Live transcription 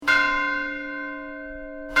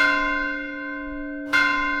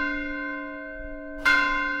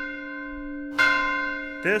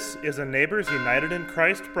This is a Neighbors United in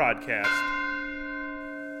Christ broadcast.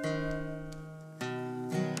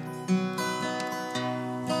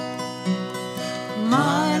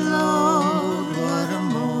 My Lord, what a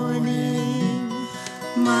morning.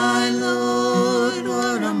 My Lord,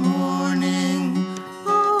 what a morning.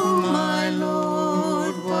 Oh, my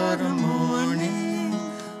Lord, what a morning.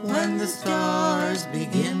 When the stars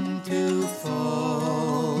begin to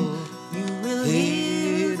fall, you will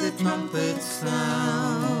hear the trumpet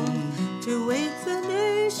sound to wake the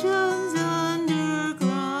nations underground.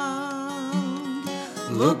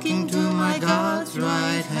 Looking to my God's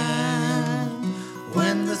right hand,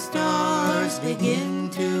 when the stars begin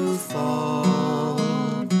to fall,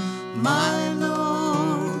 my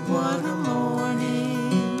Lord, what a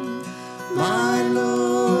morning. My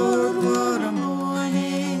Lord, what a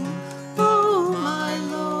morning. Oh, my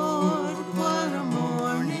Lord, what a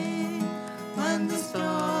morning, when the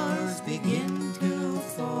stars begin to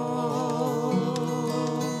fall.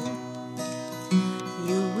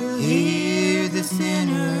 You will hear the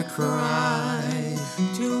sinner cry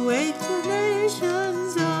to wake the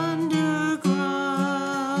nations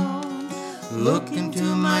underground. Look into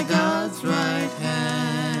my God's right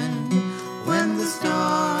hand, when the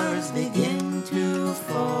stars begin to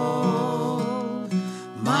fall.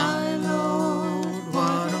 My Lord,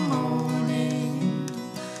 what a morning.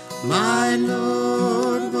 My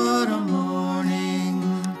Lord, what a morning.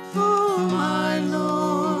 Oh, my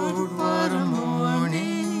Lord, what a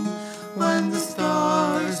morning, when the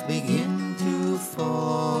stars begin to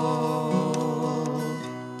fall.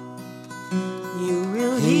 You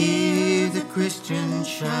will hear the Christian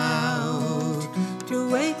shout to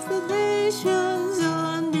wake the nations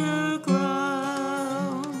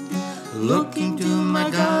underground. Looking to my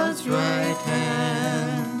God's right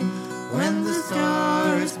hand, when the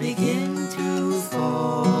stars begin to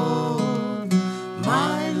fall.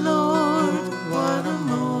 My Lord, what a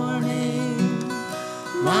morning.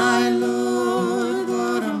 My Lord,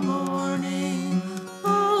 what a morning.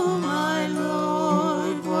 Oh, my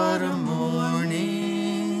Lord, what a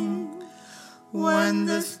morning, when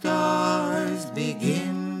the stars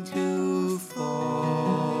begin to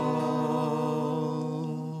fall.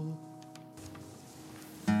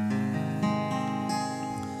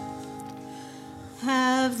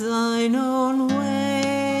 Have thine own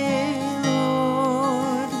way,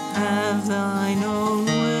 Lord, have thine own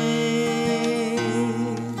way.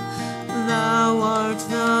 Thou art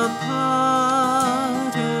the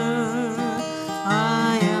potter,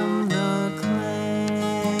 I am the clay.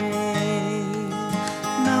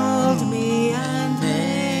 Mold me and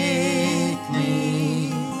make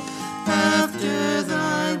me after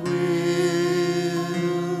thy will,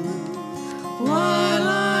 while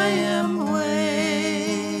I am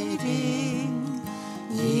waiting,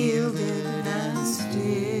 yielded and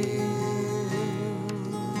still.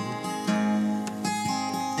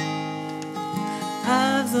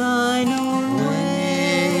 Have thine own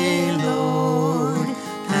way, Lord,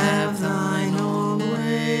 have thine own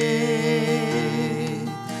way.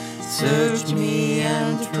 Search me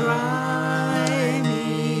and try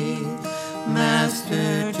me,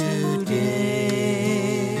 Master,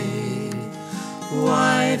 today.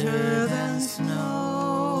 Whiter than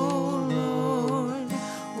snow, Lord,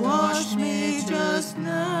 wash me just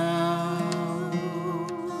now,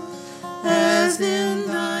 as in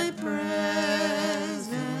thy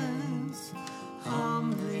presence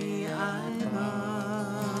humbly I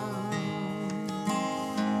bow.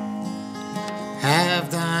 Have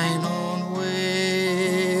thine own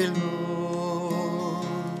way, Lord,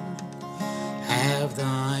 have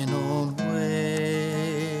thine own way.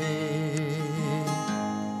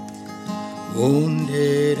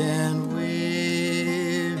 Wounded and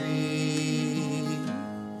weary,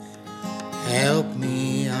 help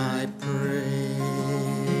me, I pray.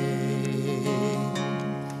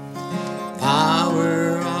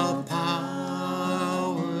 Power of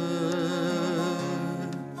power,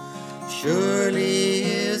 surely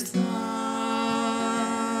is thine.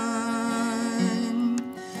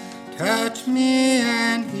 Touch me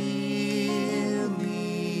and heal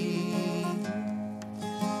me,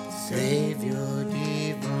 Savior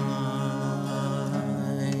divine.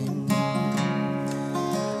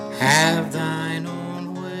 Have thine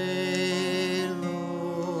own way,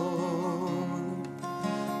 Lord,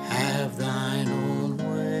 have thine own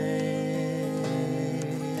way.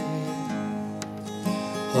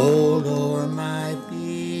 Hold o'er my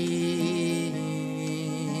being,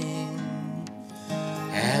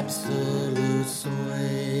 absolute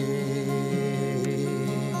sway.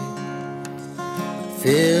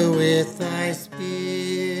 Fill with thy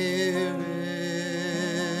spirit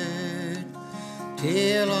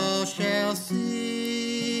till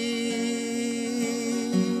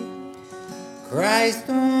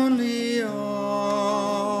truly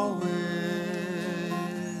always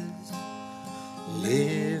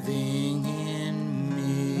living in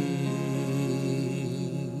me.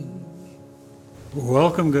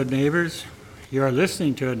 Welcome, good neighbors. You are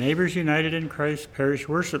listening to a Neighbors United in Christ parish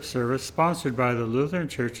worship service sponsored by the Lutheran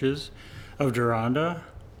Churches of Deronda,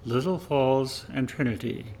 Little Falls, and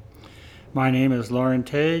Trinity. My name is Lauren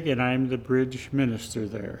Tague, and I'm the bridge minister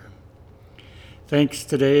there. Thanks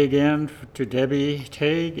today again to Debbie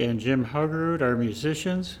Tague and Jim Huggerud, our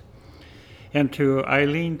musicians, and to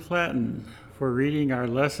Eileen Flatten for reading our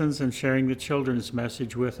lessons and sharing the children's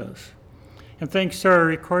message with us. And thanks to our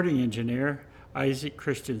recording engineer, Isaac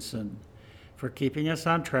Christensen, for keeping us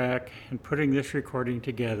on track and putting this recording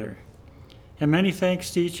together. And many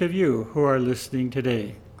thanks to each of you who are listening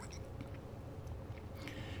today.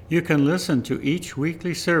 You can listen to each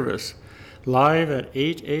weekly service live at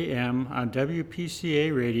 8 a.m. on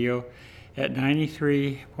WPCA radio at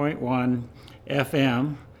 93.1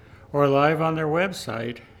 FM or live on their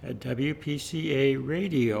website at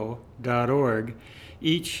wpcaradio.org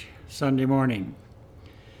each Sunday morning.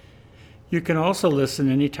 You can also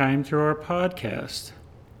listen anytime through our podcast,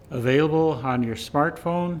 available on your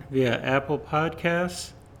smartphone via Apple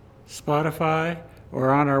Podcasts, Spotify, or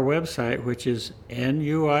on our website, which is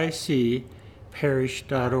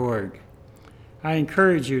nuicparish.org. I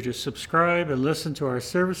encourage you to subscribe and listen to our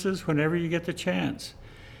services whenever you get the chance,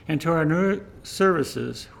 and to our new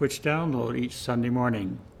services, which download each Sunday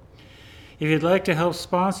morning. If you'd like to help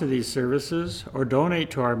sponsor these services or donate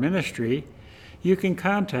to our ministry, you can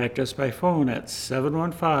contact us by phone at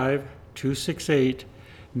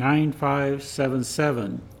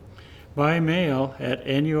 715-268-9577, by mail at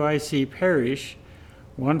NUIC Parish,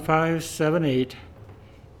 1578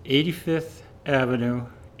 85th Avenue,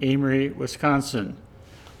 Amory, Wisconsin,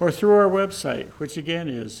 or through our website, which again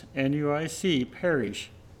is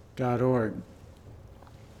nuicparish.org.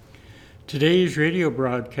 Today's radio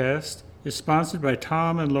broadcast is sponsored by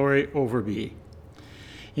Tom and Lori Overby,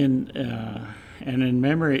 and in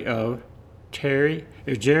memory of Jerry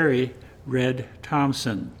Red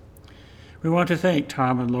Thompson. We want to thank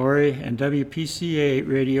Tom and Lori and WPCA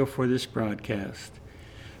Radio for this broadcast.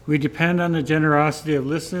 We depend on the generosity of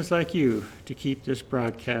listeners like you to keep this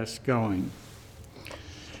broadcast going.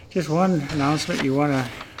 Just one announcement you want to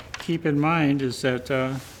keep in mind is that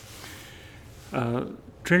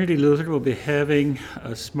Trinity Lutheran will be having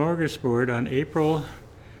a smorgasbord on April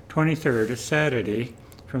 23rd, a Saturday,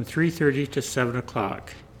 from 3:30 to 7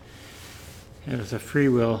 o'clock. As a free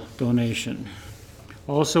will donation.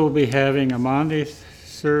 Also, we'll be having a Monday, a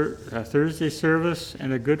Thursday service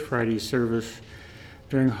and a Good Friday service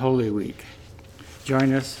during Holy Week.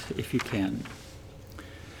 Join us if you can.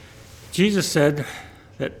 Jesus said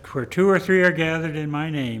that where 2 or 3 are gathered in my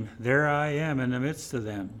name, there I am in the midst of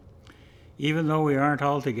them. Even though we aren't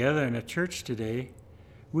all together in a church today,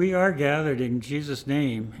 we are gathered in Jesus'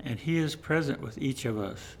 name, and he is present with each of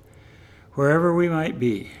us, wherever we might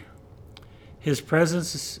be. His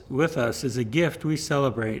presence with us is a gift we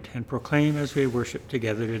celebrate and proclaim as we worship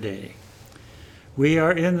together today. We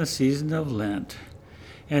are in the season of Lent,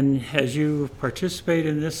 and as you participate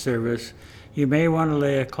in this service, you may want to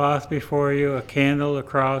lay a cloth before you, a candle, a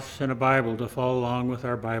cross, and a Bible to follow along with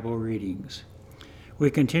our Bible readings. We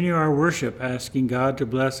continue our worship asking God to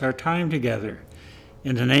bless our time together.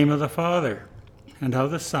 In the name of the Father, and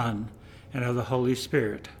of the Son, and of the Holy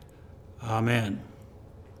Spirit. Amen.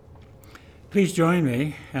 Please join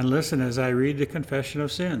me and listen as I read the Confession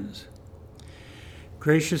of Sins.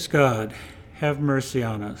 Gracious God, have mercy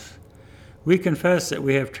on us. We confess that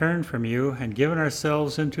we have turned from you and given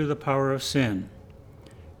ourselves into the power of sin.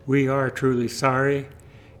 We are truly sorry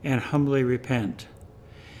and humbly repent.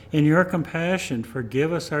 In your compassion,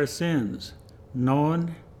 forgive us our sins,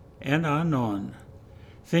 known and unknown,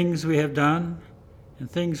 things we have done and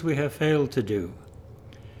things we have failed to do.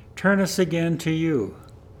 Turn us again to you.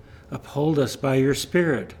 Uphold us by your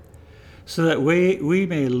Spirit, so that we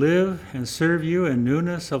may live and serve you in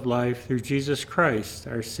newness of life through Jesus Christ,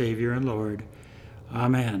 our Savior and Lord.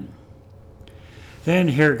 Amen. Then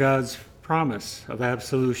hear God's promise of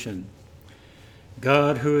absolution.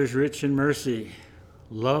 God, who is rich in mercy,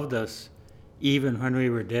 loved us even when we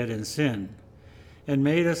were dead in sin, and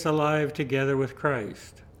made us alive together with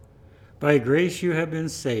Christ. By grace you have been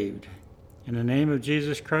saved. In the name of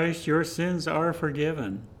Jesus Christ, your sins are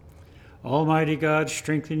forgiven. Almighty God,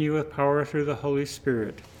 strengthen you with power through the Holy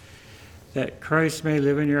Spirit, that Christ may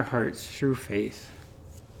live in your hearts through faith.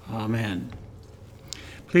 Amen.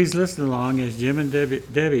 Please listen along as Jim and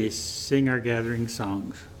Debbie sing our gathering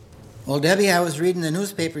songs. Well, Debbie, I was reading the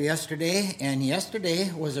newspaper yesterday, and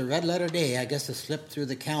yesterday was a red letter day. I guess it slipped through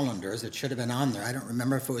the calendars. It should have been on there. I don't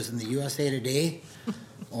remember if it was in the USA Today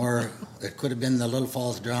or it could have been the Little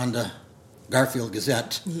Falls Deronda Garfield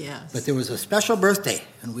Gazette. Yes. But there was a special birthday,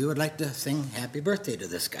 and we would like to sing happy birthday to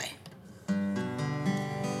this guy.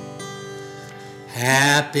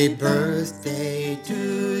 Happy birthday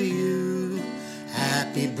to you.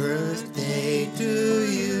 Happy birthday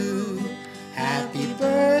to you. Happy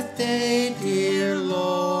birthday, dear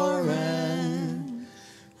Lauren.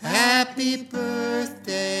 Happy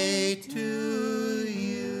birthday to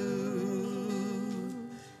you.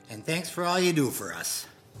 And thanks for all you do for us.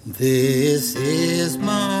 This is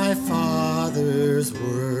my Father's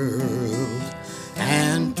world,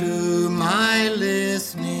 and to my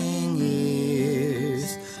listening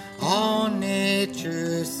ears, all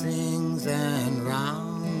nature sings and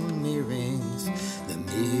round me rings the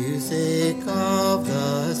music of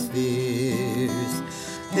the spheres.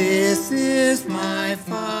 This is my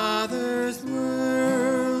Father's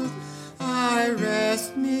world. I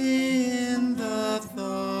rest me in the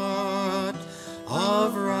thought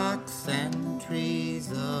of rocks and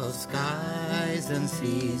trees, of skies and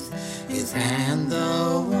seas, his hand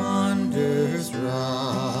the wonders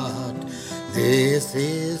wrought. This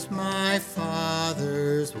is my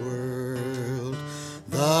Father's world.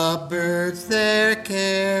 The birds their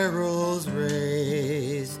carols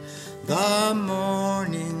raise, the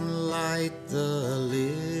morning light, the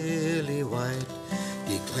lily white,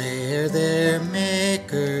 declare their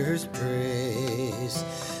Maker's praise.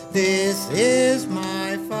 This is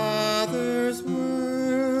my Father's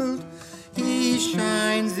world. He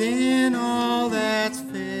shines in all that's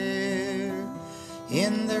fair.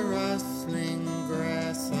 In the rustling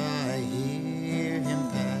grass I hear him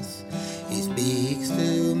pass. He speaks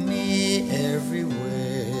to me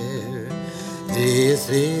everywhere. This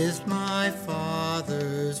is my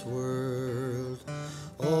Father's world.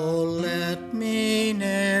 Oh, let me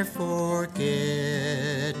ne'er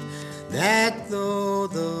forget that though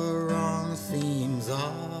the wrong seems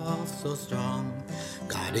all so strong,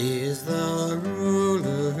 God is the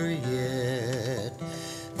ruler yet.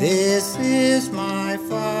 This is my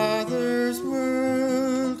Father's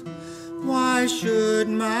world. Why should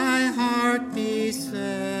my heart be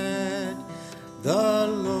sad? The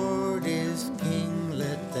Lord is King,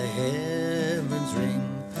 let the heavens ring.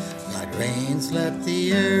 God reigns, let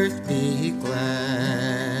the earth be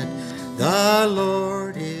glad. The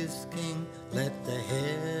Lord is King, let the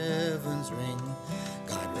heavens ring.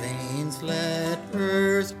 God reigns, let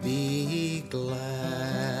earth be glad.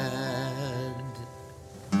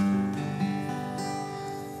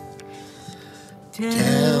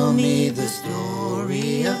 Tell me the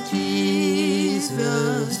story of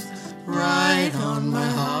Jesus, write on my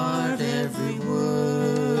heart every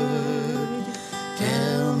word.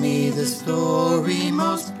 Tell me the story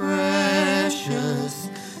most precious,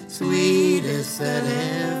 sweetest that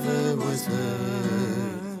ever was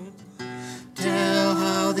heard. Tell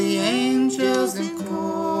how the angels in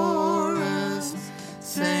chorus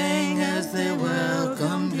sang as they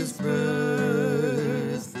welcomed his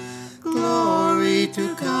birth. Glory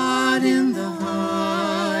to God in the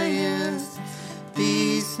highest,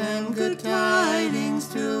 peace and good tidings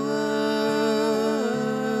to earth.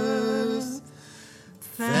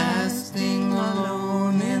 Fasting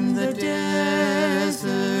alone in the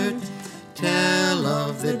desert, tell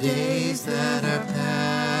of the days that are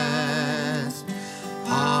past,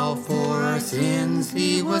 how for our sins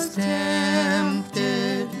he was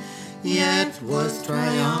tempted, yet was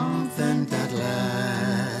triumphant at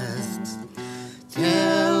last.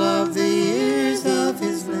 Tell of the years of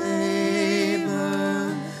his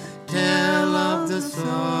labor, tell of the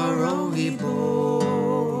sorrow he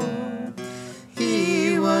bore.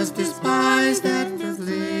 He was despised and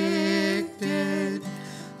afflicted,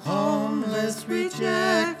 homeless,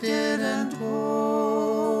 rejected, and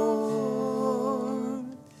torn.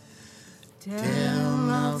 Tell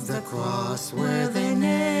of the cross where they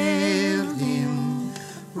nailed him,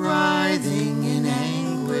 writhing in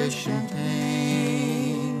anguish and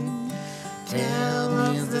pain. Tell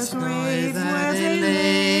me of the grave where they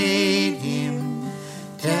laid him,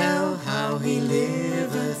 tell how he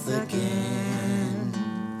liveth again.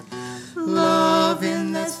 Love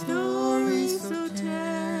in that story so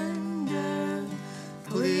tender,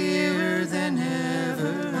 clearer than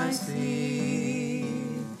ever I see.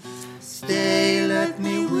 Stay, let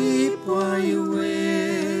me weep while you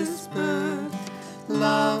whisper,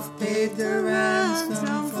 love paid the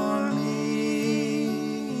ransom for me.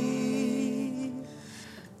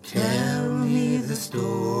 Tell me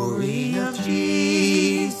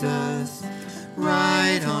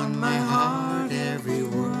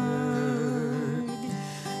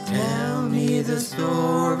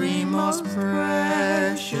most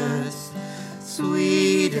precious,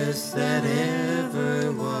 sweetest that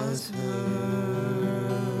ever was heard.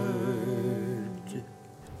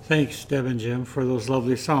 Thanks, Deb and Jim, for those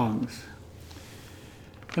lovely songs.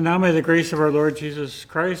 And now may the grace of our Lord Jesus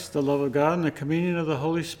Christ, the love of God, and the communion of the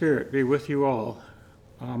Holy Spirit be with you all.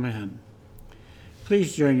 Amen.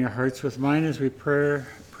 Please join your hearts with mine as we pray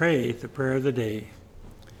the prayer of the day.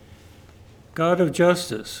 God of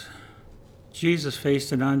justice, Jesus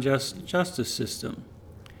faced an unjust justice system.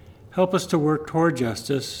 Help us to work toward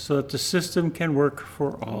justice so that the system can work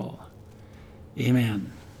for all.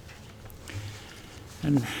 Amen.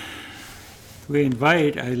 And we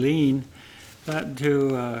invite Eileen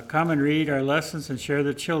to come and read our lessons and share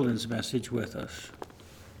the children's message with us.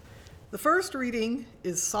 The first reading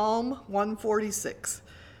is Psalm 146.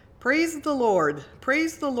 Praise the Lord,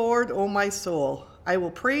 O my soul. I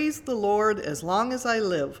will praise the Lord as long as I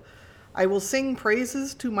live. I will sing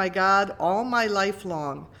praises to my God all my life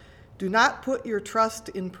long. Do not put your trust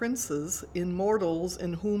in princes, in mortals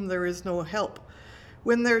in whom there is no help.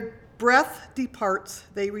 When their breath departs,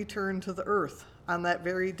 they return to the earth. On that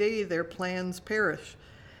very day their plans perish.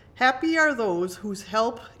 Happy are those whose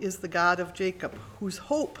help is the God of Jacob, whose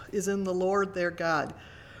hope is in the Lord their God,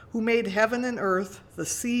 who made heaven and earth, the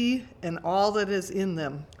sea, and all that is in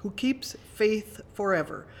them, who keeps faith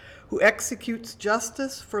forever, who executes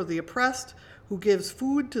justice for the oppressed, who gives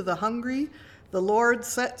food to the hungry. The Lord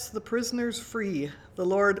sets the prisoners free. The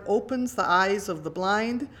Lord opens the eyes of the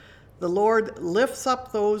blind. The Lord lifts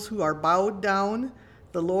up those who are bowed down.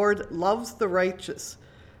 The Lord loves the righteous.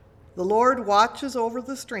 The Lord watches over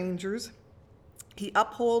the strangers. He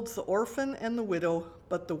upholds the orphan and the widow,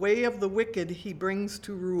 but the way of the wicked he brings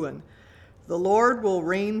to ruin. The Lord will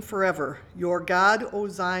reign forever. Your God, O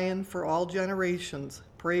Zion, for all generations.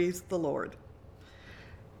 Praise the Lord.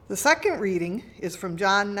 The second reading is from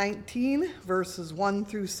John 19, verses 1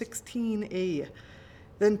 through 16a.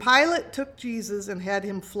 Then Pilate took Jesus and had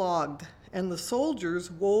him flogged, and the soldiers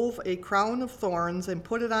wove a crown of thorns and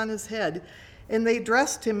put it on his head, and they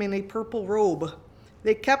dressed him in a purple robe.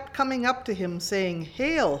 They kept coming up to him, saying,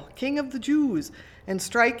 "Hail, King of the Jews," and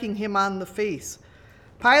striking him on the face.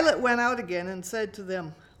 Pilate went out again and said to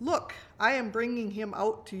them, "Look, I am bringing him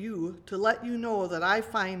out to you to let you know that I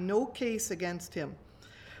find no case against him."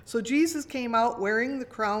 So Jesus came out wearing the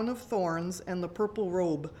crown of thorns and the purple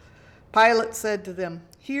robe. Pilate said to them,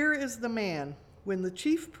 "Here is the man." When the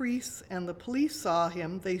chief priests and the police saw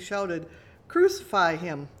him, they shouted, "Crucify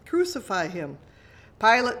him! Crucify him!"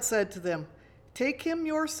 Pilate said to them, "Take him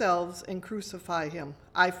yourselves and crucify him.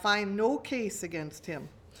 I find no case against him."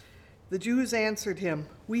 The Jews answered him,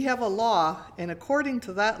 "We have a law, and according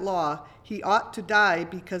to that law, he ought to die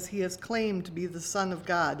because he has claimed to be the Son of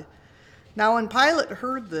God." Now when Pilate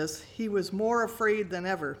heard this, he was more afraid than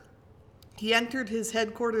ever. He entered his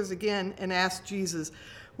headquarters again and asked Jesus,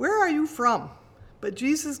 "Where are you from?" But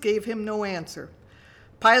Jesus gave him no answer.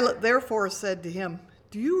 Pilate therefore said to him,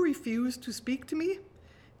 "Do you refuse to speak to me?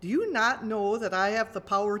 Do you not know that I have the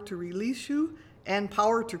power to release you and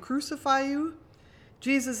power to crucify you?"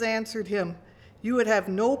 Jesus answered him, "You would have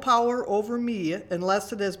no power over me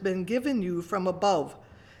unless it has been given you from above.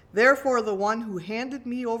 Therefore the one who handed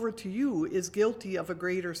me over to you is guilty of a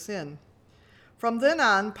greater sin." From then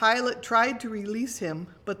on, Pilate tried to release him,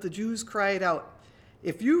 but the Jews cried out,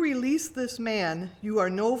 "If you release this man, you are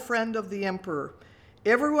no friend of the emperor.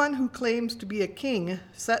 Everyone who claims to be a king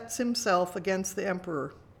sets himself against the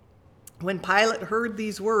emperor." When Pilate heard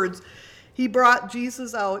these words, he brought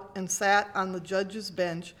Jesus out and sat on the judge's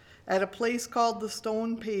bench at a place called the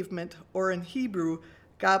Stone Pavement, or in Hebrew,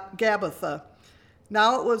 Gabbatha.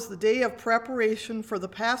 Now it was the day of preparation for the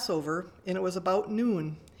Passover, and it was about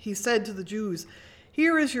noon. He said to the Jews,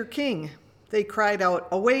 "Here is your king." They cried out,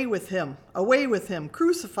 "Away with him! Away with him!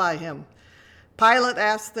 Crucify him!" Pilate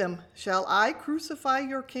asked them, "Shall I crucify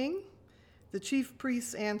your king?" The chief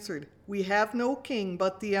priests answered, "We have no king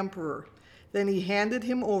but the emperor." Then he handed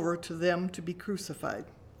him over to them to be crucified.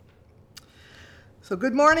 So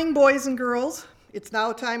good morning, boys and girls. It's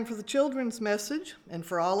now time for the children's message, and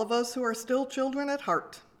for all of us who are still children at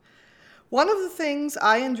heart. One of the things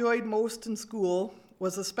I enjoyed most in school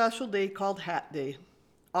was a special day called Hat Day.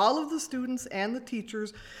 All of the students and the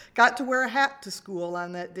teachers got to wear a hat to school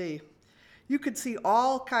on that day. You could see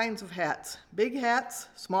all kinds of hats, big hats,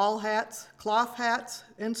 small hats, cloth hats,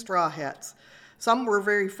 and straw hats. Some were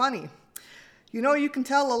very funny. You know, you can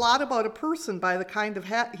tell a lot about a person by the kind of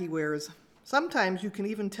hat he wears. Sometimes you can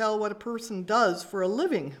even tell what a person does for a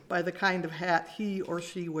living by the kind of hat he or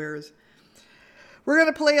she wears. We're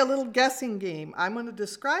going to play a little guessing game. I'm going to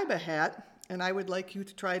describe a hat, and I would like you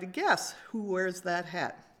to try to guess who wears that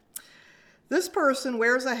hat. This person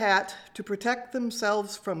wears a hat to protect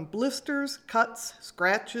themselves from blisters, cuts,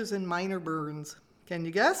 scratches, and minor burns. Can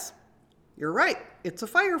you guess? You're right. It's a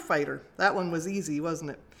firefighter. That one was easy,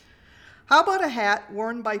 wasn't it? How about a hat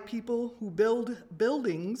worn by people who build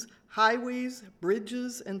buildings, highways,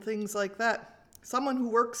 bridges, and things like that? Someone who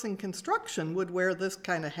works in construction would wear this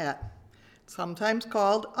kind of hat, sometimes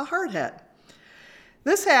called a hard hat.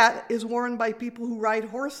 This hat is worn by people who ride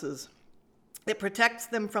horses. It protects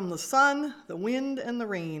them from the sun, the wind, and the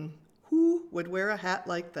rain. Who would wear a hat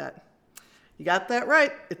like that? You got that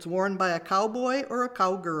right. It's worn by a cowboy or a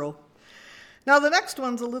cowgirl. Now the next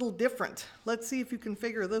one's a little different. Let's see if you can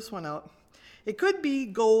figure this one out. It could be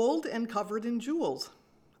gold and covered in jewels.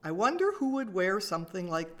 I wonder who would wear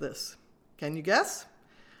something like this. Can you guess?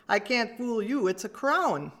 I can't fool you. It's a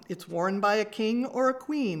crown. It's worn by a king or a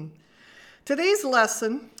queen. Today's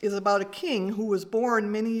lesson is about a king who was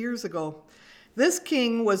born many years ago. This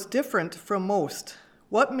king was different from most.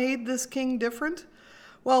 What made this king different?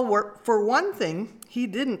 Well, for one thing, he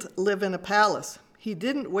didn't live in a palace. He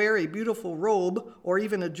didn't wear a beautiful robe or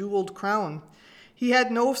even a jeweled crown. He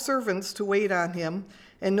had no servants to wait on him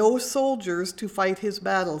and no soldiers to fight his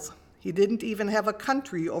battles. He didn't even have a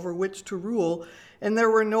country over which to rule, and there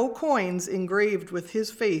were no coins engraved with his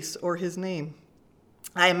face or his name.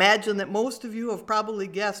 I imagine that most of you have probably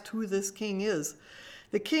guessed who this king is.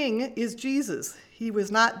 The king is Jesus. He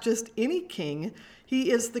was not just any king.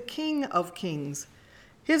 He is the King of Kings.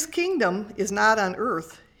 His kingdom is not on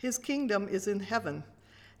earth. His kingdom is in heaven.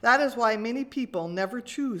 That is why many people never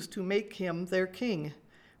choose to make him their king.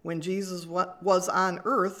 When Jesus was on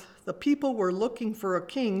earth, the people were looking for a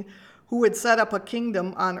king who would set up a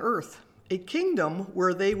kingdom on earth, a kingdom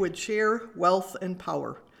where they would share wealth and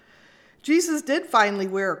power. Jesus did finally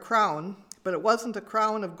wear a crown, but it wasn't a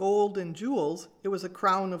crown of gold and jewels. It was a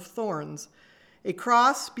crown of thorns. A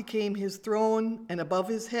cross became his throne, and above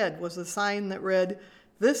his head was a sign that read,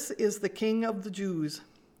 "This is the King of the Jews."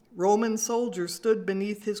 Roman soldiers stood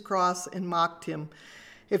beneath his cross and mocked him.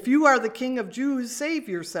 "If you are the King of Jews, save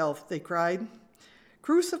yourself," they cried.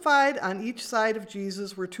 Crucified on each side of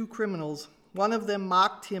Jesus were two criminals. One of them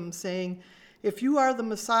mocked him, saying, "If you are the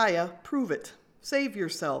Messiah, prove it. Save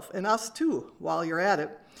yourself, and us too, while you're at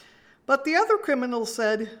it." But the other criminal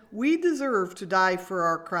said, "We deserve to die for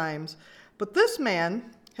our crimes, but this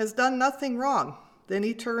man has done nothing wrong." Then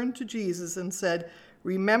he turned to Jesus and said,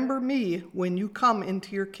 "Remember me when you come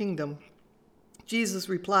into your kingdom." Jesus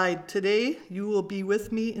replied, "Today you will be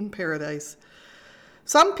with me in paradise."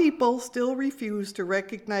 Some people still refuse to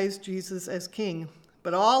recognize Jesus as king,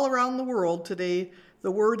 but all around the world today, the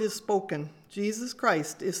word is spoken. Jesus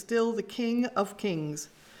Christ is still the King of Kings.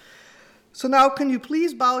 So now can you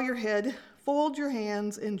please bow your head, fold your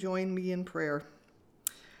hands, and join me in prayer.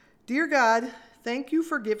 Dear God, thank you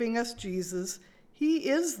for giving us Jesus. He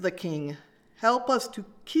is the King. Help us to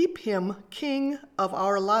keep him King of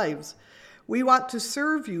our lives. We want to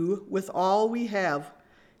serve you with all we have.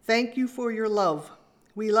 Thank you for your love.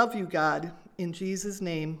 We love you, God. In Jesus'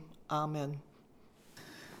 name, amen.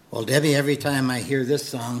 Well, Debbie, every time I hear this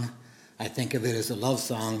song, I think of it as a love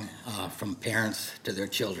song from parents to their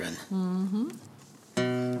children. Mm-hmm.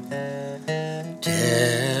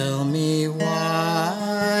 Tell me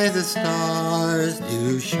why the stars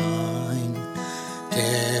do shine.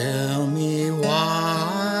 Tell me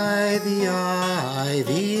why the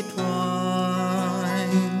ivy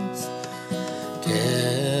twines.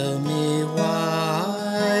 Tell me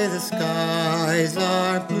why the skies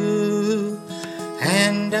are blue,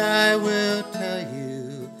 and I will tell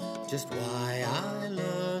you just why I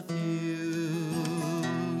love you.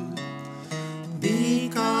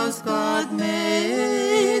 Because God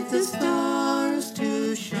made the stars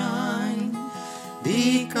to shine.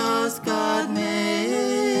 Because God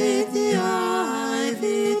made the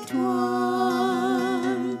ivy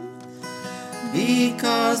twine.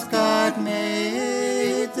 Because God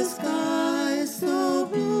made the sky so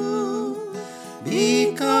blue.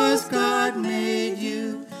 Because God made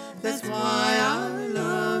you, that's why I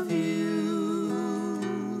love you.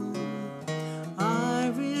 I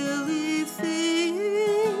really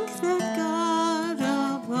think that God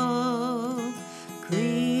above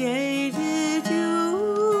created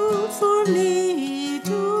you for me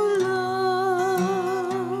to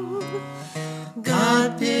love.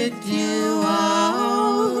 God picked you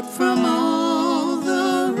out from all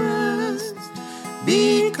the rest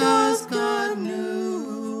because God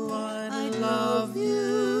knew I'd love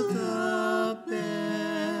you the best.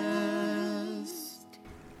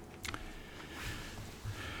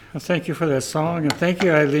 Well, thank you for that song, and thank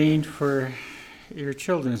you, Eileen, for your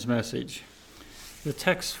children's message. The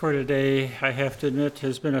text for today, I have to admit,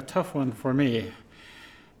 has been a tough one for me.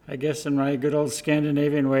 I guess in my good old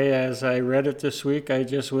Scandinavian way, as I read it this week, I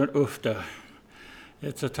just went oofta.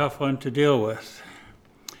 It's a tough one to deal with.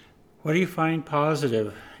 What do you find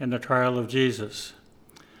positive in the trial of Jesus?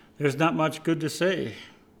 There's not much good to say.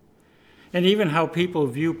 And even how people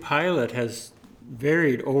view Pilate has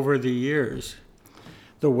varied over the years.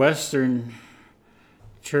 The Western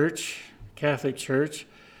Church, Catholic Church,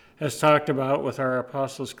 has talked about with our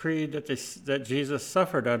Apostles' Creed that Jesus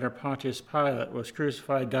suffered under Pontius Pilate, was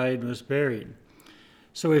crucified, died, and was buried.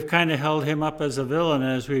 So we've kind of held him up as a villain.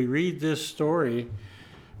 And as we read this story,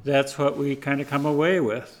 that's what we kind of come away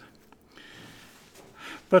with.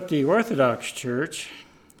 But the Orthodox Church,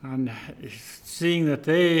 on seeing that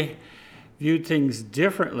they viewed things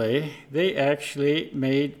differently, they actually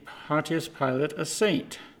made Pontius Pilate a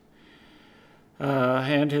saint.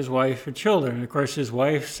 And his wife and children. Of course, his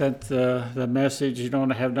wife sent the message, you don't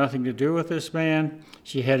have nothing to do with this man.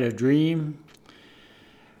 She had a dream.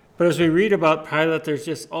 But as we read about Pilate, there's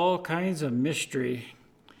just all kinds of mystery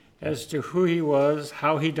as to who he was,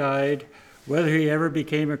 how he died, whether he ever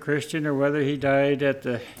became a Christian or whether he died at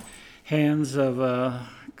the hands of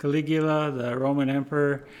Caligula, the Roman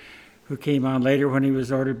emperor, who came on later when he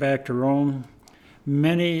was ordered back to Rome.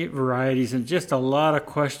 Many varieties and just a lot of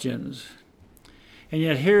questions. And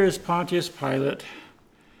yet here is Pontius Pilate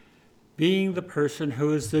being the person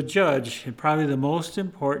who is the judge in probably the most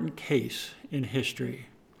important case in history.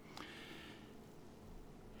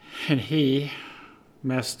 And he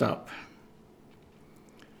messed up.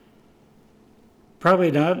 Probably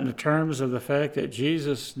not in the terms of the fact that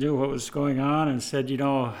Jesus knew what was going on and said,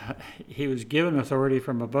 he was given authority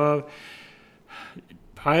from above.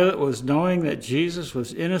 Pilate was knowing that Jesus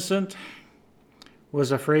was innocent,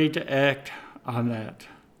 was afraid to act on that.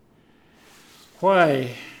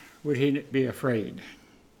 Why would he be afraid?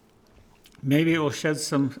 Maybe it will shed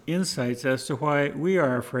some insights as to why we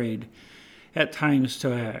are afraid at times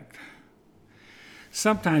to act.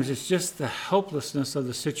 Sometimes it's just the helplessness of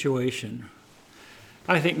the situation.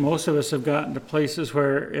 I think most of us have gotten to places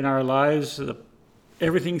where in our lives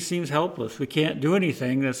everything seems helpless. We can't do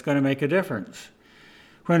anything that's going to make a difference.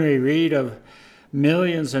 When we read of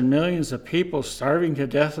millions and millions of people starving to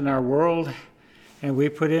death in our world, and we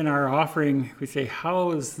put in our offering, we say,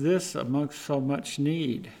 how is this amongst so much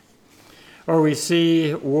need? Or we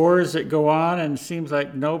see wars that go on and it seems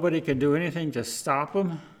like nobody can do anything to stop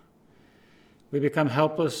them. We become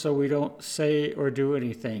helpless, so we don't say or do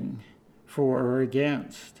anything for or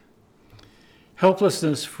against.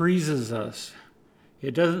 Helplessness freezes us.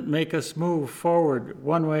 It doesn't make us move forward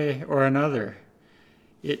one way or another.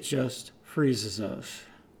 It just freezes us.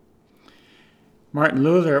 Martin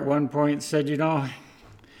Luther at one point said,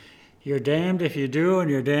 you're damned if you do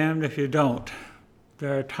and you're damned if you don't.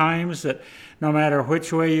 There are times that no matter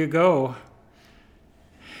which way you go,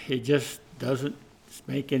 it just doesn't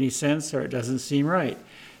make any sense or it doesn't seem right.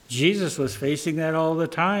 Jesus was facing that all the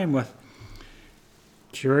time with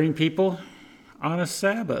curing people on a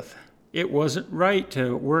Sabbath. It wasn't right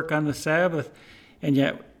to work on the Sabbath, and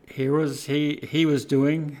yet he was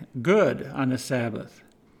doing good on the Sabbath.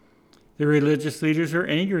 The religious leaders were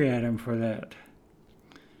angry at him for that.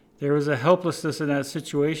 There was a helplessness in that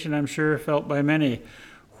situation, I'm sure, felt by many.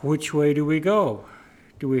 Which way do we go?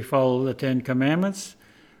 Do we follow the Ten Commandments,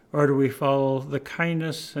 or do we follow the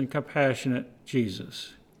kindness and compassionate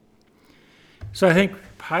Jesus? So I think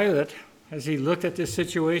Pilate, as he looked at this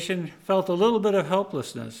situation, felt a little bit of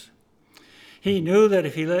helplessness. He knew that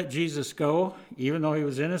if he let Jesus go, even though he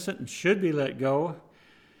was innocent and should be let go,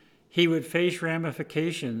 he would face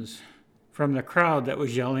ramifications from the crowd that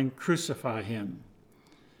was yelling, "Crucify him."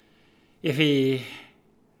 If he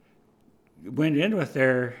went in with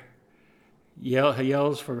their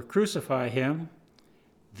yells for "Crucify him,"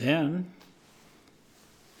 then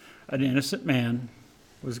an innocent man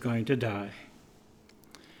was going to die.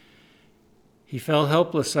 He felt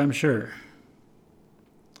helpless, I'm sure.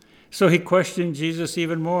 So he questioned Jesus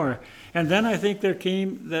even more. And then I think there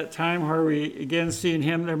came that time where we again seeing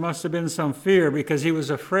him, there must have been some fear because he was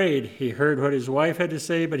afraid. He heard what his wife had to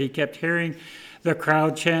say, but he kept hearing the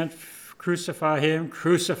crowd chant, "Crucify him,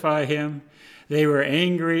 crucify him." They were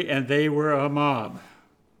angry and they were a mob.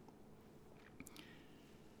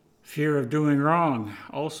 Fear of doing wrong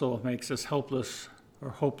also makes us helpless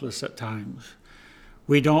or hopeless at times.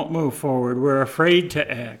 We don't move forward. We're afraid to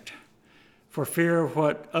act for fear of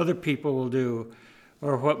what other people will do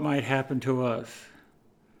or what might happen to us.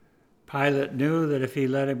 Pilate knew that if he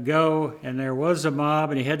let him go and there was a mob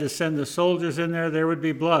and he had to send the soldiers in there would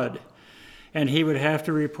be blood. And he would have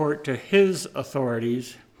to report to his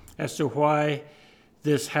authorities as to why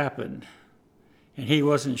this happened, and he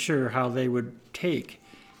wasn't sure how they would take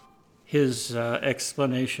his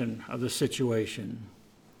explanation of the situation.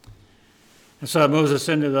 And so it moves us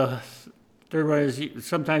into the third one, is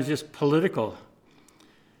sometimes just political.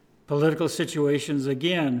 Political situations,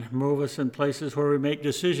 again, move us in places where we make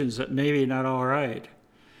decisions that maybe not all right.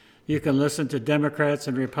 You can listen to Democrats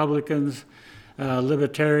and Republicans,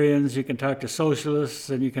 libertarians, you can talk to socialists,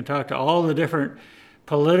 and you can talk to all the different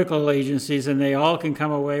political agencies, and they all can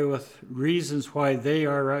come away with reasons why they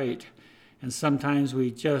are right. And sometimes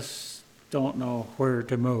we just don't know where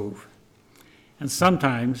to move. And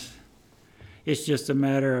sometimes it's just a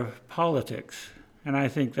matter of politics. And I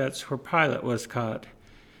think that's where Pilate was caught.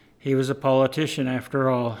 He was a politician, after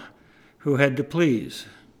all, who had to please.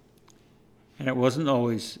 And it wasn't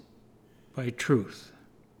always by truth.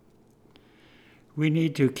 We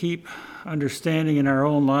need to keep understanding in our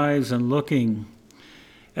own lives and looking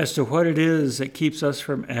as to what it is that keeps us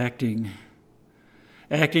from acting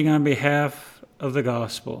on behalf of the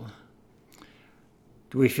gospel.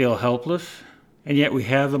 Do we feel helpless? And yet we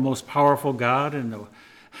have the most powerful God in the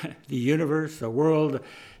universe, the world.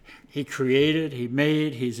 He created, he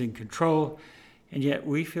made, he's in control, and yet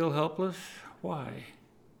we feel helpless? Why?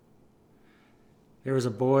 There was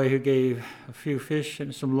a boy who gave a few fish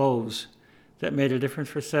and some loaves that made a difference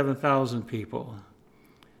for 7,000 people.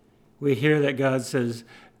 We hear that God says,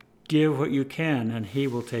 give what you can, and he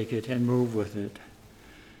will take it and move with it.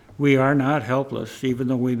 We are not helpless, even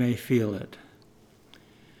though we may feel it.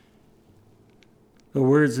 The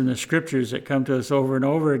words in the scriptures that come to us over and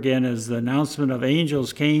over again as the announcement of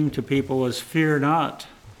angels came to people was, fear not.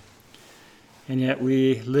 And yet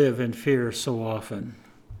we live in fear so often.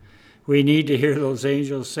 We need to hear those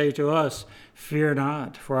angels say to us, fear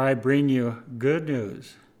not, for I bring you good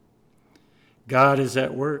news. God is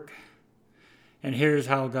at work, and here's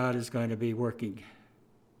how God is going to be working.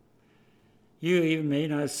 You even may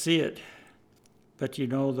not see it, but you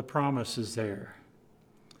know the promise is there.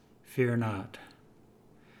 Fear not.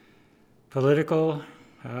 Political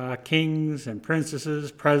kings and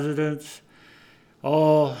princesses, presidents,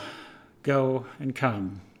 all go and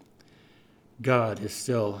come. God is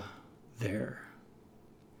still there.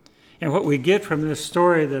 And what we get from this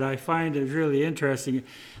story that I find is really interesting,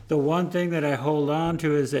 the one thing that I hold on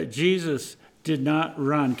to is that Jesus did not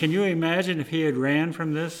run. Can you imagine if he had ran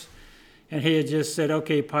from this and he had just said,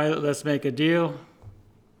 okay, Pilate, let's make a deal.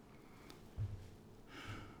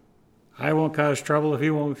 I won't cause trouble if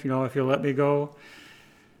you'll let me go.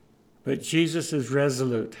 But Jesus is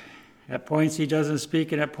resolute. At points he doesn't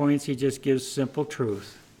speak, and at points he just gives simple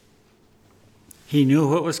truth. He knew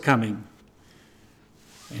what was coming,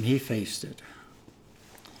 and he faced it.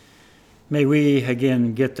 May we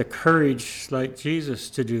again get the courage like Jesus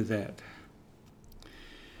to do that.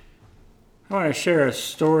 I want to share a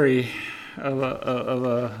story of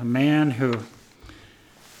a man who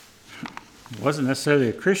wasn't necessarily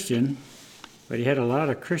a Christian, but he had a lot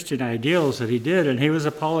of Christian ideals that he did, and he was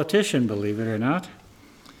a politician, believe it or not.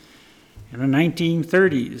 In the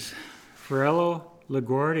 1930s, Fiorello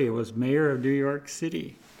LaGuardia was mayor of New York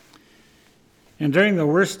City. And during the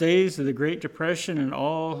worst days of the Great Depression and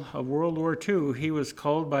all of World War II, he was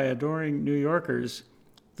called by adoring New Yorkers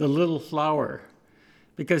the Little Flower,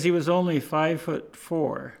 because he was only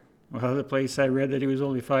 5'4". Well, other place I read that he was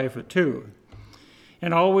only 5'2",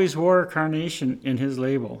 and always wore a carnation in his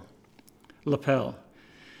lapel.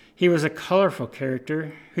 He was a colorful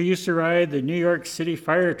character who used to ride the New York City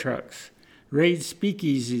fire trucks, raid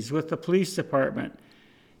speakeasies with the police department,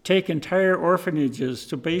 take entire orphanages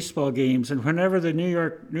to baseball games, and whenever the New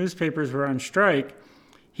York newspapers were on strike,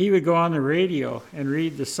 he would go on the radio and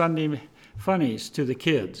read the Sunday funnies to the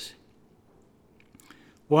kids.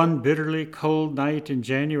 One bitterly cold night in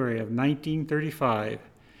January of 1935,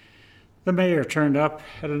 the mayor turned up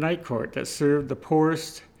at a night court that served the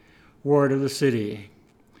poorest ward of the city.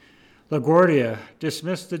 LaGuardia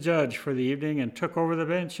dismissed the judge for the evening and took over the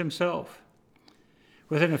bench himself.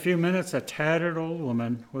 Within a few minutes, a tattered old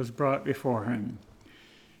woman was brought before him,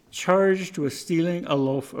 charged with stealing a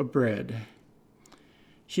loaf of bread.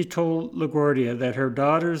 She told LaGuardia that her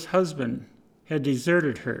daughter's husband had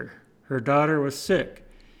deserted her. Her daughter was sick,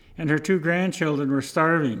 and her 2 grandchildren were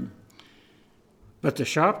starving. But the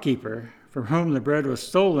shopkeeper, from whom the bread was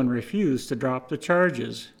stolen, refused to drop the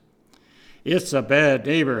charges. "It's a bad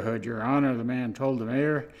neighborhood, Your Honor," the man told the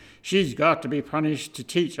mayor. "She's got to be punished to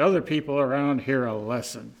teach other people around here a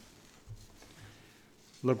lesson."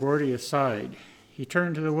 LaGuardia sighed. He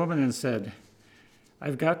turned to the woman and said,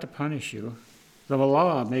 "I've got to punish you. The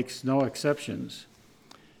law makes no exceptions.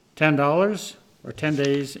 $10 or 10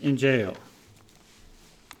 days in jail."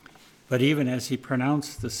 But even as he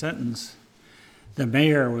pronounced the sentence, the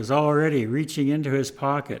mayor was already reaching into his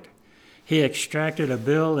pocket. He extracted a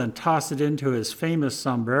bill and tossed it into his famous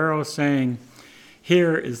sombrero, saying,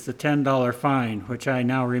 "Here is the $10 fine, which I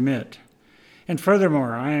now remit. And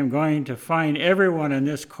furthermore, I am going to fine everyone in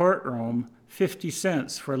this courtroom 50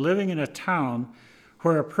 cents for living in a town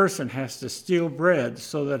where a person has to steal bread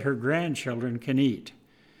so that her grandchildren can eat.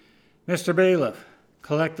 Mr. Bailiff,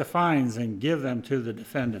 collect the fines and give them to the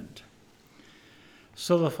defendant."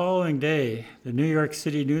 So the following day, the New York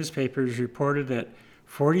City newspapers reported that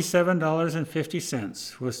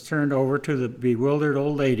 $47.50 was turned over to the bewildered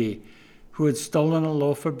old lady who had stolen a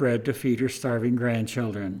loaf of bread to feed her starving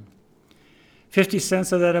grandchildren. 50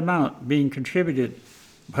 cents of that amount being contributed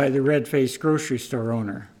by the red-faced grocery store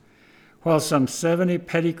owner, while some 70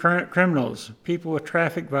 petty criminals, people with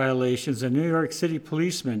traffic violations, and New York City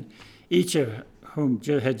policemen, each of whom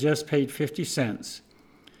had just paid 50 cents,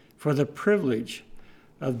 for the privilege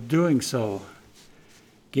of doing so,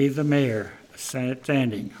 gave the mayor a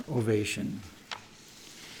standing ovation.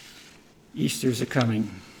 Easter's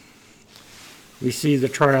a-coming. We see the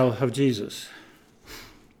trial of Jesus.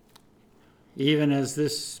 Even as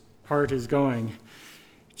this part is going,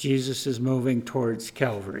 Jesus is moving towards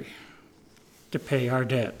Calvary to pay our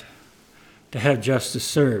debt, to have justice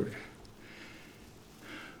served.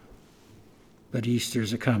 But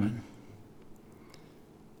Easter's a-coming.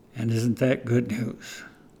 And isn't that good news?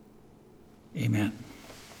 Amen.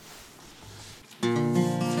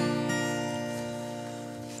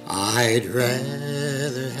 I'd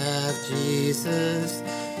rather have Jesus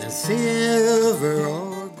than silver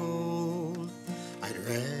or gold. I'd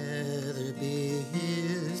rather be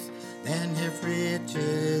his than have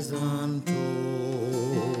riches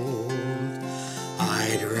untold.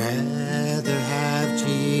 I'd rather have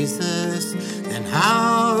Jesus than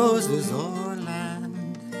houses or land.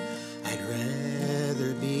 I'd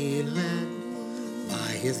rather be led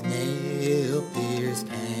by his nail-pierced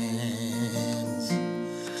hands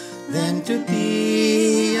than to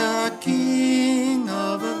be a king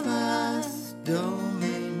of a vast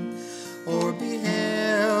domain, or be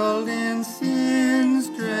held in sin's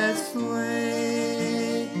dread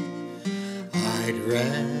sway. I'd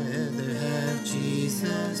rather have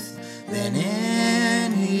Jesus than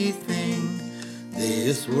anything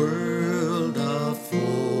this world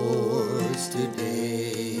affords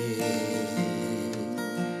today.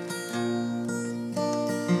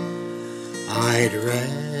 I'd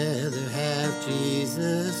rather have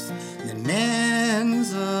Jesus than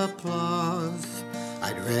men's applause.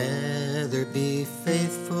 I'd rather be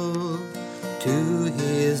faithful to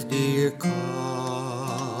his dear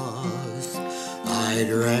cause. I'd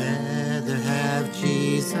rather have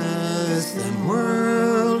Jesus than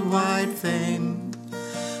worldwide fame.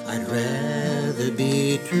 I'd rather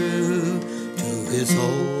be true to his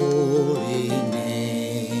holy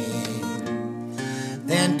name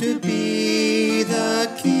than to be the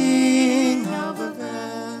king of a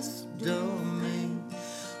vast domain,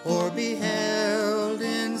 or be held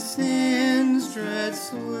in sin's dread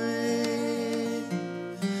sway.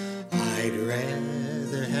 I'd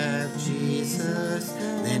rather have Jesus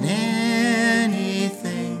than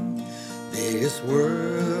anything this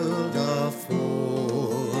world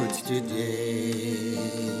affords today.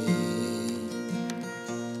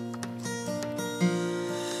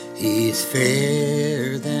 He's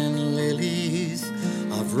fairer than lilies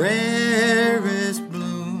of rarest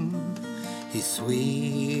bloom. He's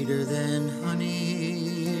sweeter than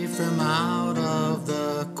honey from out of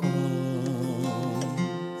the comb.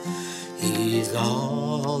 He's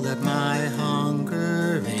all that my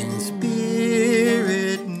hungering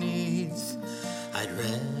spirit needs. I'd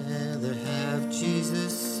rather have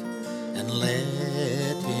Jesus and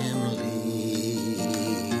let him lead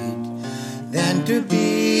than to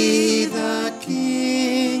be the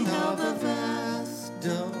king of a vast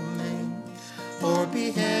domain, or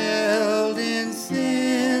be held in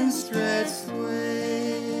sin's dread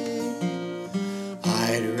sway.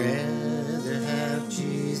 I'd rather have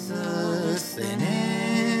Jesus than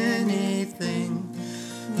anything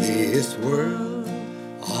this world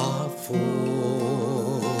affords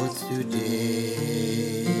today.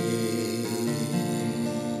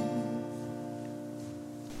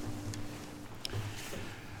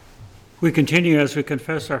 We continue as we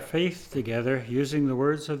confess our faith together using the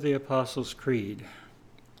words of the Apostles' Creed.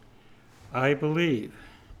 I believe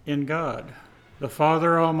in God, the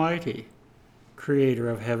Father Almighty, creator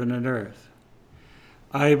of heaven and earth.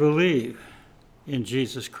 I believe in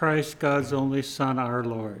Jesus Christ, God's only Son, our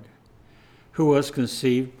Lord, who was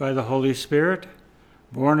conceived by the Holy Spirit,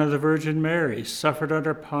 born of the Virgin Mary, suffered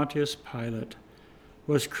under Pontius Pilate,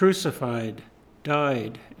 was crucified,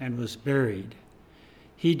 died, and was buried.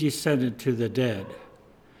 He descended to the dead.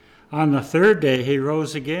 On the third day he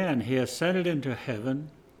rose again. He ascended into heaven.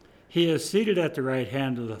 He is seated at the right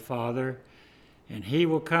hand of the Father, and he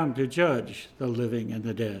will come to judge the living and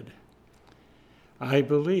the dead. I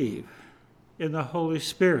believe in the Holy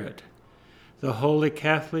Spirit, the Holy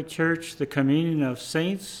Catholic Church, the communion of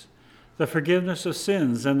saints, the forgiveness of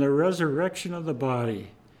sins, and the resurrection of the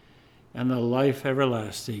body, and the life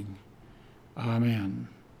everlasting. Amen.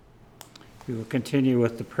 We will continue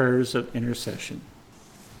with the prayers of intercession.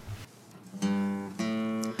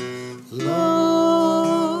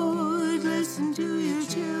 Lord, listen to your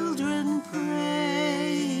children praying.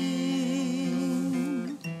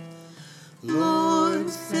 Lord,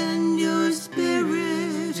 send your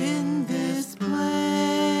Spirit in this place.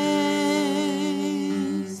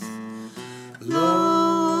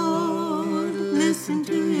 Lord, listen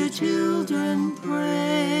to your children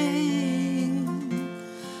praying.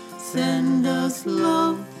 Send us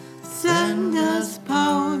love, send us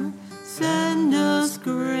power, send us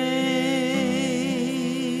grace.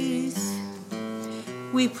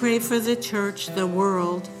 We pray for the church, the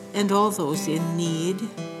world, and all those in need.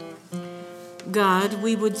 God,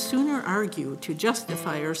 we would sooner argue to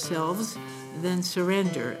justify ourselves than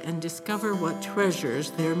surrender and discover what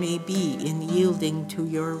treasures there may be in yielding to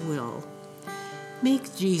your will.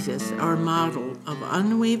 Make Jesus our model of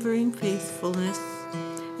unwavering faithfulness,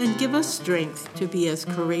 and give us strength to be as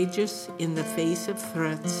courageous in the face of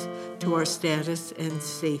threats to our status and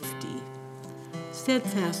safety.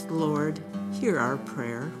 Steadfast Lord, hear our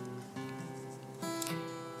prayer.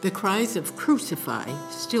 The cries of "Crucify"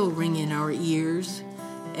 still ring in our ears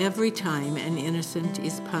every time an innocent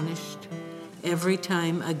is punished, every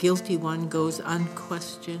time a guilty one goes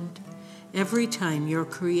unquestioned, every time your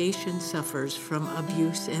creation suffers from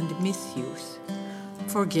abuse and misuse.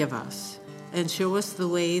 Forgive us and show us the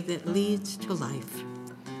way that leads to life.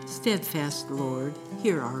 Steadfast Lord,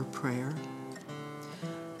 hear our prayer.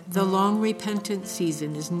 The long repentant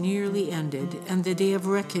season is nearly ended, and the day of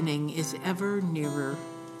reckoning is ever nearer.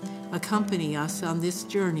 Accompany us on this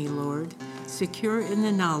journey, Lord, secure in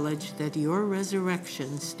the knowledge that your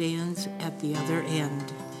resurrection stands at the other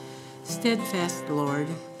end. Steadfast Lord,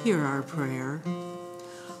 hear our prayer.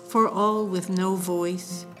 For all with no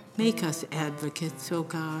voice, make us advocates, O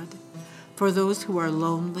God. For those who are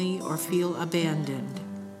lonely or feel abandoned,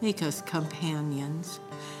 make us companions.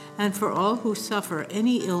 And for all who suffer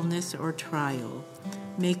any illness or trial,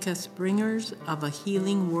 make us bringers of a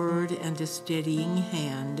healing word and a steadying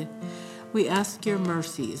hand. We ask your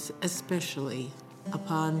mercies, especially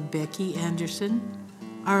upon Becky Anderson,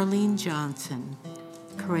 Arlene Johnson,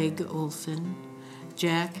 Craig Olson,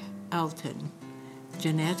 Jack Alton,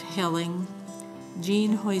 Jeanette Helling,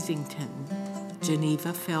 Jean Hoisington,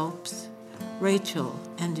 Geneva Phelps, Rachel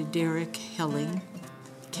and Derek Helling,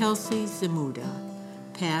 Kelsey Zamuda,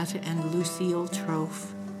 Pat and Lucille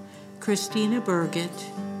Trofe, Christina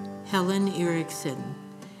Burgett, Helen Erickson,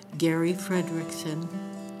 Gary Fredrickson,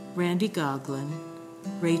 Randy Goglin,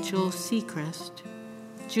 Rachel Seacrest,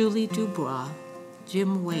 Julie Dubois,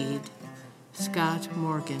 Jim Wade, Scott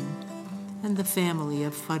Morgan, and the family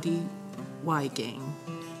of Fuddy Weigang.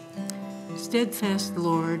 Steadfast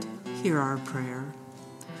Lord, hear our prayer.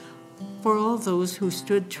 For all those who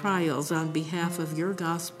stood trials on behalf of your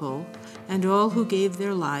gospel, and all who gave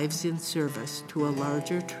their lives in service to a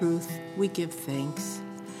larger truth, we give thanks.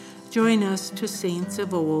 Join us to saints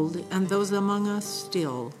of old and those among us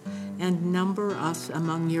still, and number us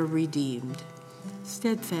among your redeemed.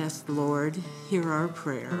 Steadfast Lord, hear our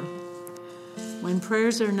prayer. When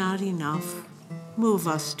prayers are not enough, move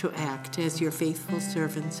us to act as your faithful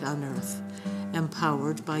servants on earth,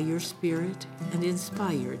 empowered by your Spirit and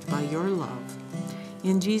inspired by your love.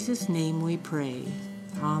 In Jesus' name we pray.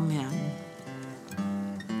 Amen.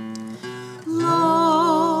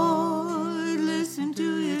 Lord, listen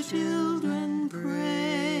to your children praying.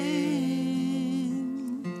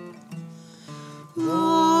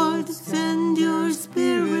 Lord, send your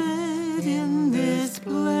Spirit in this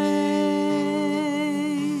place.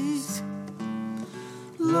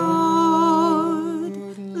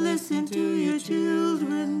 Lord, listen to your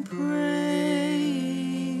children praying.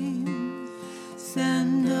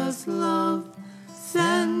 Send us love,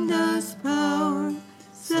 send us power,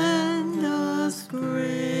 send us grace.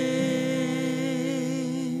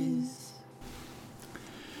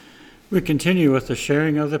 We continue with the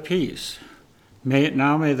sharing of the peace. May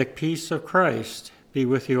the peace of Christ be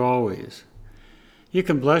with you always. You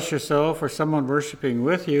can bless yourself or someone worshiping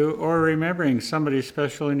with you, or remembering somebody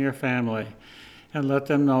special in your family, and let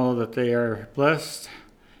them know that they are blessed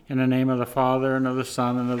In the name of the Father, and of the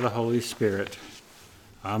Son, and of the Holy Spirit.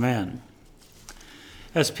 Amen.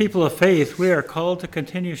 As people of faith, we are called to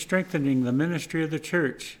continue strengthening the ministry of the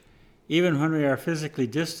church. Even when we are physically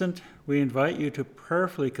distant, we invite you to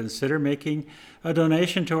prayerfully consider making a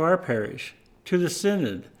donation to our parish, to the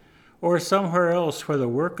synod, or somewhere else where the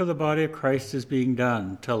work of the body of Christ is being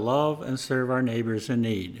done to love and serve our neighbors in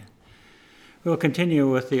need. We'll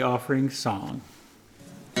continue with the offering song.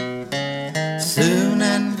 Soon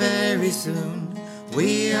and very soon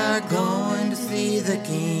we are going to see the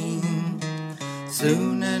King.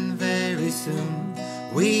 Soon and very soon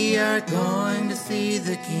we are going to see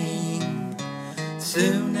the King.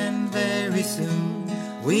 Soon and very soon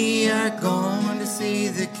we are going to see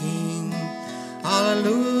the King.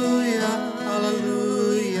 Hallelujah,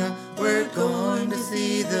 hallelujah, we're going to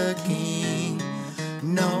see the King.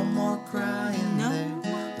 No more crying there,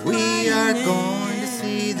 we are going to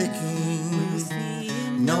see the King.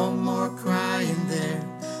 No more crying there,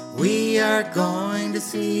 we are going to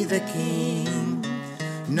see the King.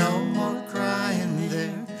 No more crying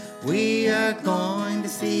there, we are going to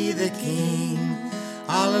see the King.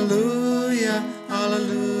 Hallelujah,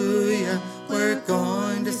 hallelujah, we're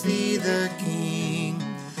going to see the King.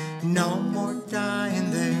 No more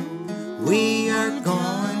dying there, we are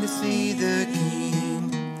going to see the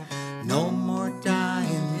King. No more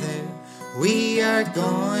dying there, we are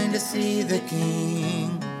going to see the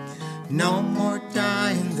King. No more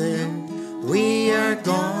dying there, we are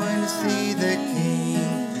going to see the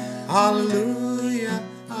King. Hallelujah,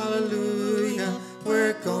 hallelujah,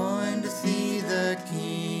 we're going to see the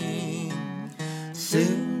King.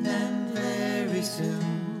 Soon and very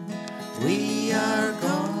soon, we are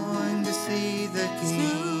going to see the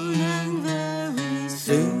King.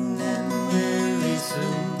 Soon and very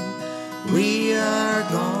soon, we are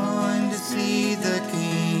going to see the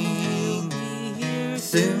King.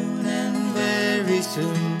 Soon and very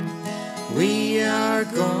soon, we are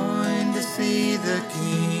going to see the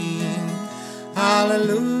King.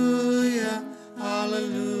 Hallelujah,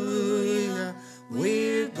 hallelujah,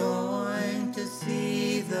 we're going to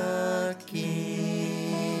see the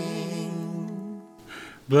King.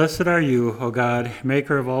 Blessed are you, O God,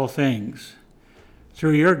 maker of all things.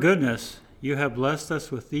 Through your goodness, you have blessed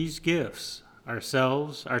us with these gifts,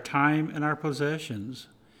 ourselves, our time, and our possessions.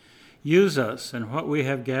 Use us in what we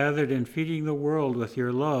have gathered in feeding the world with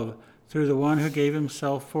your love through the one who gave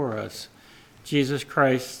himself for us, Jesus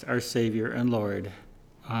Christ, our Savior and Lord.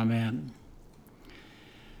 Amen.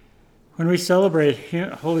 When we celebrate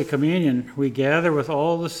Holy Communion, we gather with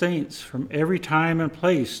all the saints from every time and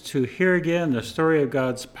place to hear again the story of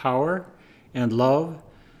God's power and love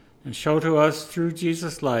and show to us through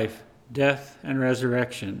Jesus' life, death, and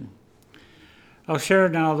resurrection. I'll share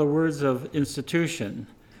now the words of institution.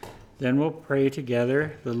 Then we'll pray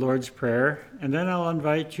together the Lord's Prayer, and then I'll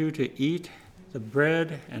invite you to eat the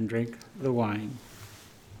bread and drink the wine.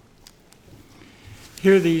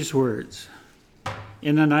 Hear these words.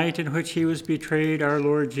 In the night in which he was betrayed, our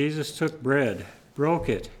Lord Jesus took bread, broke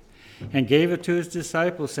it, and gave it to his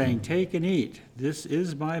disciples, saying, "Take and eat. This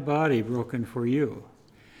is my body broken for you.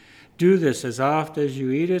 Do this as oft as you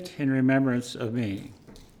eat it in remembrance of me."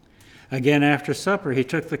 Again, after supper, he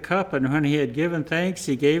took the cup, and when he had given thanks,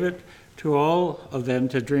 he gave it to all of them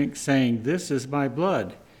to drink, saying, "This is my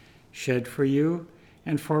blood, shed for you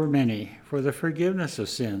and for many, for the forgiveness of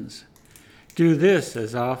sins. Do this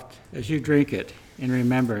as oft as you drink it in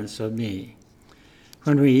remembrance of me."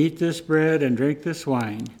 When we eat this bread and drink this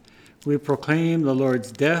wine, we proclaim the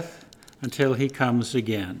Lord's death until he comes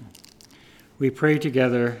again. We pray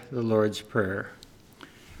together the Lord's Prayer.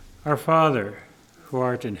 Our Father, who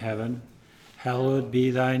art in heaven, hallowed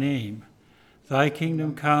be thy name. Thy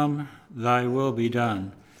kingdom come, thy will be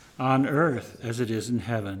done, on earth as it is in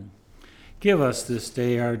heaven. Give us this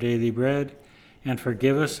day our daily bread, and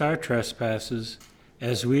forgive us our trespasses,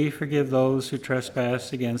 as we forgive those who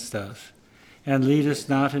trespass against us. And lead us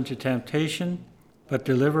not into temptation, but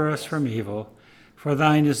deliver us from evil. For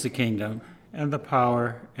thine is the kingdom, and the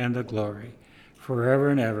power, and the glory, forever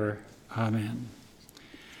and ever. Amen.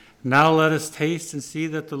 Now let us taste and see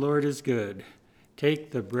that the Lord is good.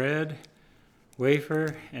 Take the bread,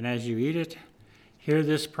 wafer, and as you eat it, hear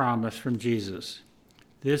this promise from Jesus.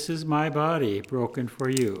 This is my body broken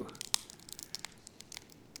for you.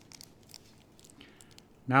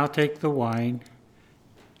 Now take the wine.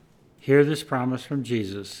 Hear this promise from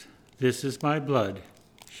Jesus. This is my blood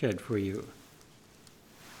shed for you.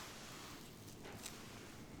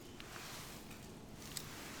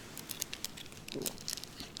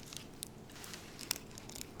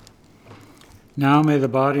 Now may the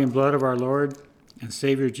body and blood of our Lord and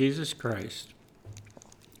Savior Jesus Christ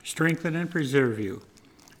strengthen and preserve you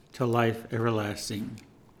to life everlasting.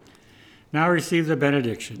 Now receive the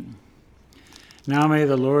benediction. Now may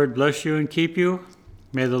the Lord bless you and keep you.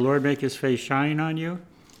 May the Lord make his face shine on you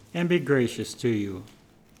and be gracious to you.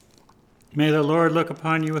 May the Lord look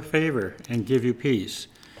upon you with favor and give you peace.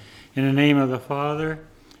 In the name of the Father,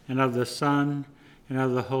 and of the Son, and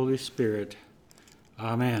of the Holy Spirit.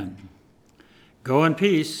 Amen. Go in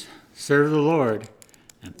peace, serve the Lord,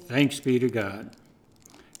 and thanks be to God.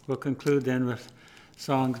 We'll conclude then with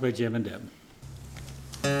songs by Jim and Deb.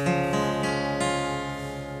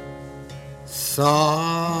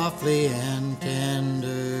 Softly and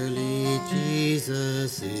tenderly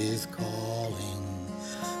Jesus is calling,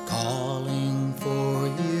 calling for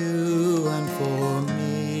you and for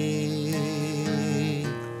me.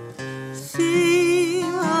 See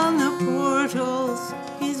on the portals,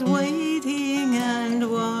 he's waiting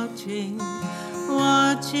and watching,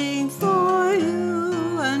 watching for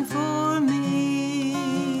you and for me.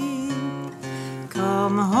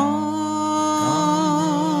 Come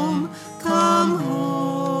home, come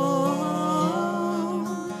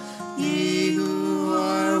home, ye who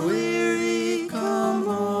are weary, come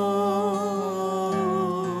home.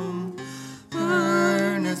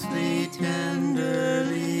 Earnestly,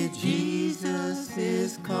 tenderly, Jesus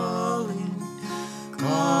is calling,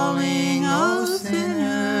 calling, O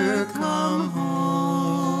sinner, come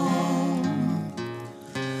home.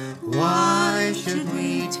 Why should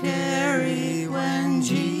we tarry when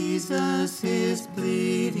Jesus is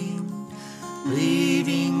bleeding,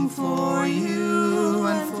 bleeding for you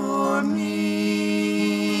and for me?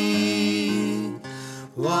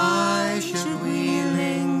 Why should we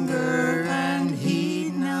linger and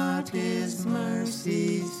heed not his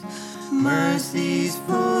mercies, mercies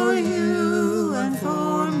for you and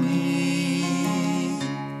for me?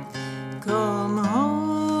 Come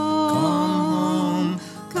home,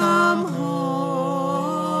 come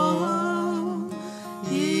home,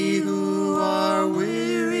 ye who are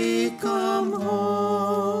weary, come home.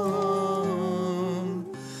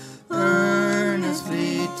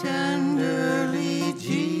 Earnestly, tenderly,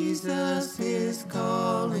 Jesus is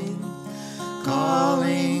calling,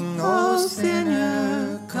 calling, O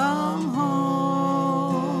sinner, come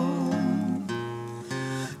home.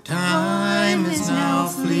 Time is now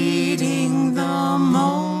fleeting, the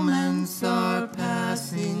moments are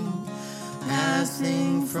passing,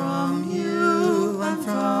 passing from you and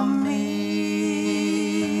from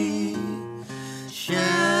me.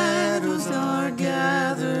 Shadows are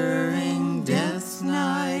gathering, death's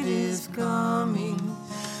night is coming,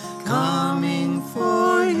 coming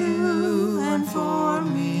for you and for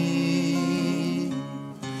me.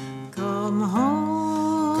 come home,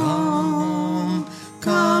 Come home,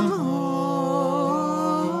 come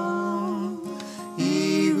home,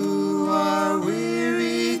 ye who are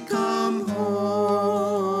weary, come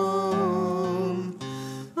home.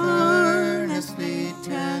 Earnestly,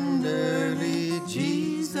 tenderly,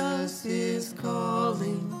 Jesus is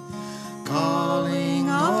calling, calling,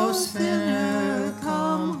 O sinner,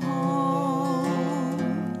 come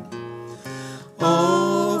home.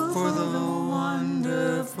 Oh, for the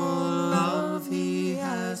wonderful love he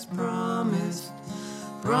has promised,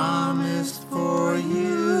 promised for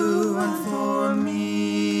you and for me.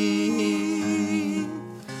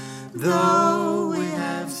 Though we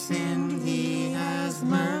have sinned, he has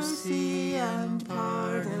mercy and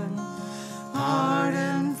pardon,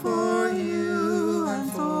 pardon for you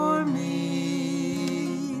and for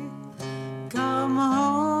me. come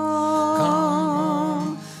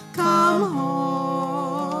home, Come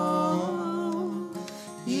home,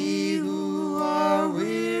 ye who are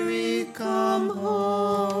weary, come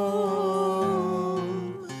home.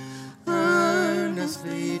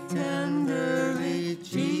 Earnestly, tenderly,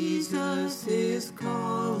 Jesus is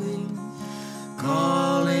calling,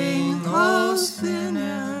 calling, O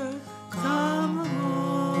sinner, come home.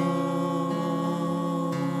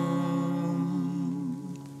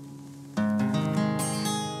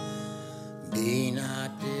 Be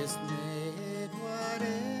not dismayed,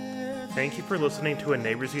 whatever. Thank you for listening to a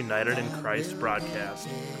Neighbors United in Christ broadcast.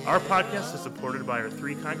 Our podcast is supported by our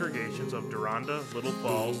three congregations of Deronda, Little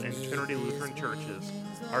Falls, and Trinity Lutheran Churches.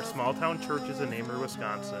 Our small town church is in Amory,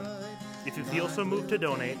 Wisconsin. If you feel so moved to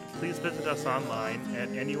donate, please visit us online at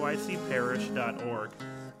nuicparish.org.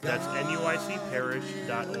 That's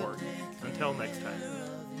nuicparish.org. Until next time.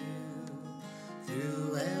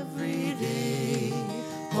 Through every day,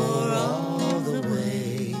 for all